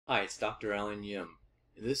Hi, it's Dr. Alan Ngim.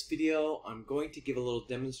 In this video, I'm going to give a little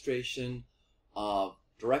demonstration of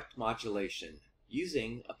direct modulation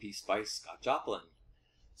using a piece by Scott Joplin.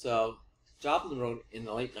 So, Joplin wrote in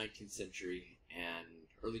the late 19th century and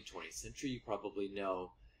early 20th century. You probably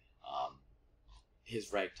know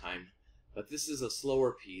his ragtime, but this is a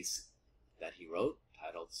slower piece that he wrote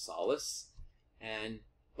titled Solace. And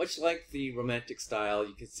much like the romantic style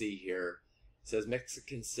you can see here, it says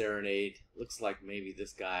Mexican Serenade. Looks like maybe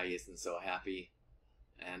this guy isn't so happy.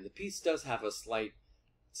 And the piece does have a slight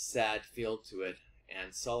sad feel to it.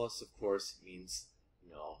 And solace, of course, means,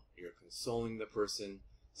 you're consoling the person.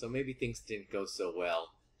 So maybe things didn't go so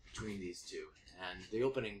well between these two. And the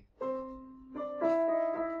opening...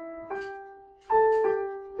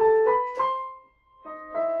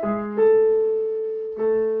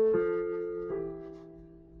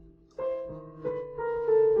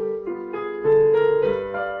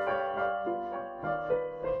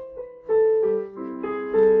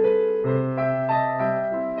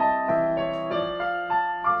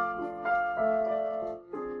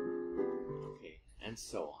 and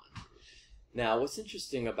so on. Now, what's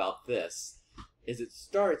interesting about this is it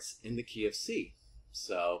starts in the key of C.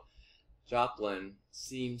 So Joplin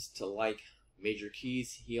seems to like major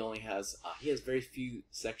keys. He has very few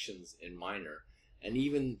sections in minor, and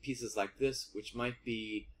even pieces like this, which might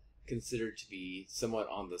be considered to be somewhat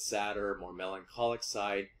on the sadder, more melancholic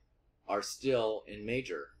side, are still in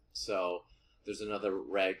major. So there's another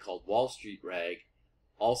rag called Wall Street Rag,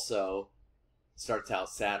 also starts out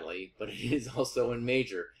sadly, but it is also in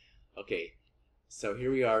major. Okay, so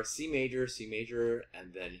here we are, C major,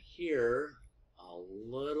 and then here, a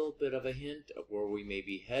little bit of a hint of where we may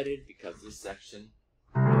be headed, because this section...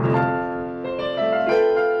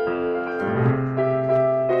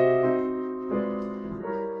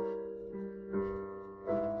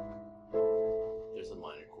 There's a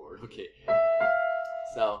minor chord, okay.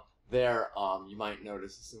 So there, you might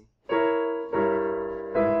notice some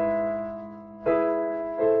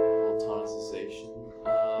tonicization of,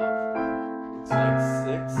 looks like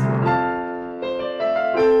 6.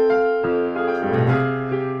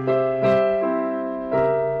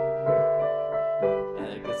 And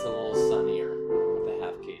it gets a little sunnier with the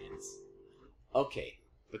half cadence. Okay,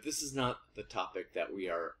 but this is not the topic that we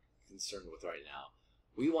are concerned with right now.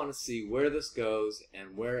 We want to see where this goes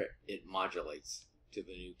and where it modulates to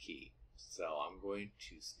the new key. So I'm going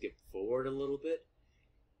to skip forward a little bit,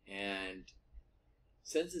 and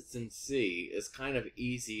since it's in C, it's kind of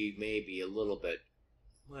easy, maybe a little bit.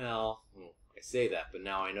 Well, I say that, but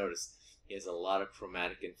now I notice he has a lot of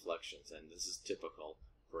chromatic inflections, and this is typical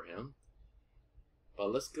for him.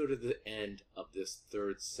 But let's go to the end of this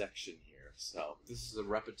third section here. So this is a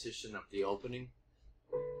repetition of the opening.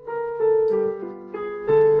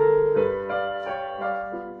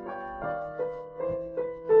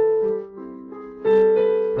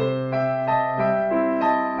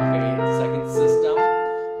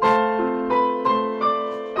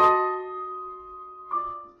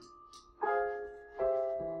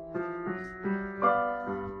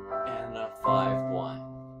 And a 5-1.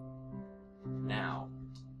 Now.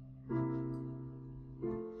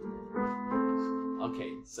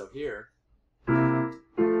 Okay, so here,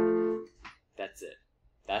 that's it.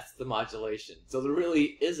 That's the modulation. So there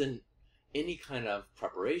really isn't any kind of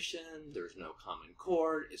preparation. There's no common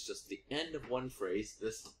chord. It's just the end of one phrase,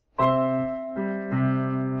 this,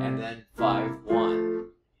 and then 5-1.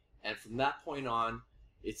 And from that point on,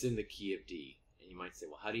 it's in the key of D. And you might say,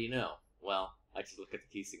 well, how do you know? Well, I just look at the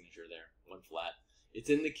key signature there, 1 flat. It's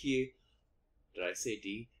in the key, did I say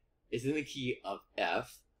D? It's in the key of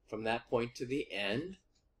F from that point to the end.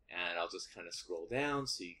 And I'll just kind of scroll down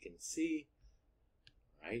so you can see,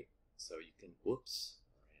 right? So you can, whoops.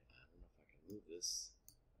 All right, I don't know if I can move this.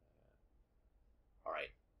 All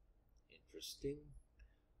right, interesting.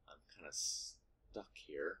 I'm kind of stuck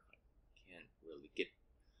here. I can't really get,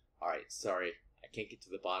 all right, sorry. I can't get to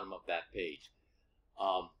the bottom of that page.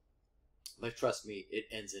 But trust me, it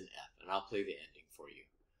ends in F, and I'll play the ending for you.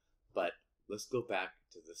 But let's go back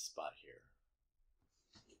to this spot here.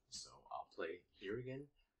 So I'll play here again.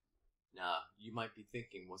 Now, you might be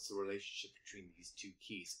thinking, what's the relationship between these two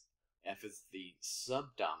keys? F is the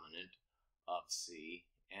subdominant of C,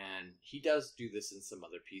 and he does do this in some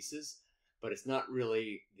other pieces, but it's not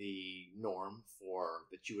really the norm for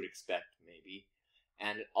that you would expect, maybe.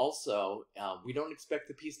 And also, we don't expect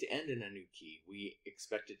the piece to end in a new key. We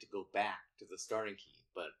expect it to go back to the starting key,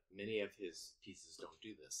 but many of his pieces don't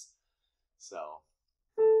do this. So...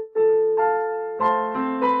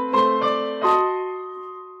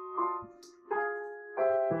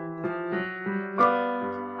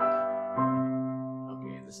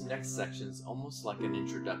 this next section is almost like an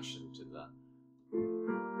introduction to the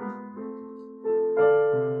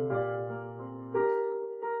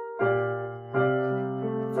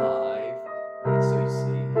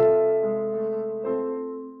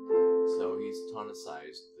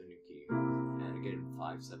tonicized the new key, and again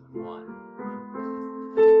 5, 7, 1.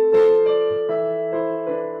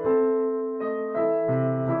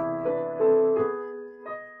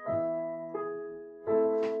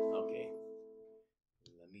 Okay,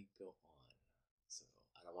 let me go on. So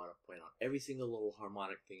I don't want to point out every single little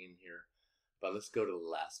harmonic thing in here, but let's go to the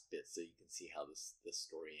last bit so you can see how this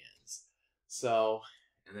story ends. So,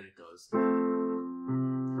 and then it goes.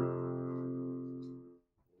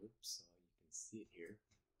 Oops. See it here.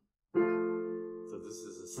 So this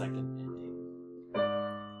is the second ending.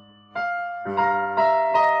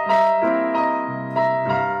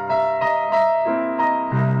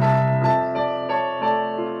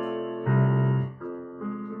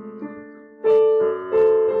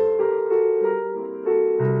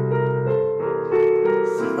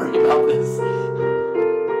 Sorry about this.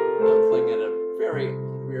 I'm playing at a very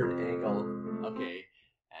weird angle. Okay,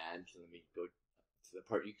 and let me go to the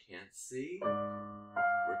part you can't see.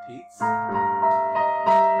 Repeats. That's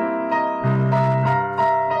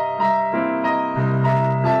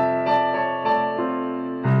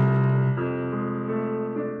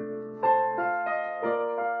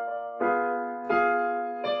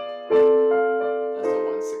a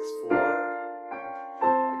 1, 6, 4.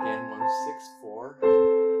 Again, 1, 6, 4.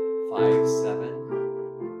 5, 7.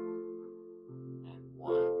 And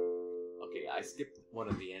 1. Okay, I skipped one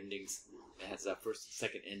of the endings. It has that first and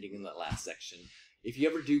second ending in that last section. If you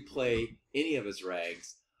ever do play any of his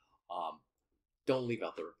rags, don't leave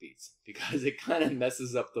out the repeats because it kind of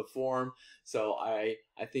messes up the form. So I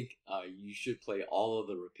think you should play all of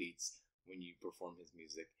the repeats when you perform his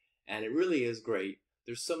music. And it really is great.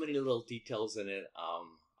 There's so many little details in it.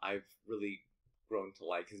 I've really grown to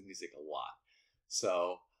like his music a lot.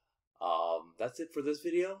 So that's it for this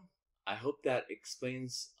video. I hope that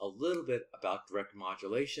explains a little bit about direct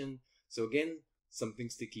modulation. So again, some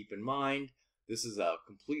things to keep in mind. This is a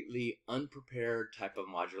completely unprepared type of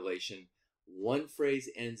modulation. One phrase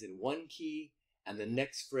ends in one key, and the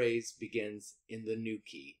next phrase begins in the new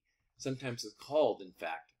key. Sometimes it's called, in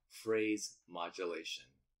fact, phrase modulation.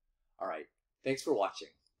 All right, thanks for watching.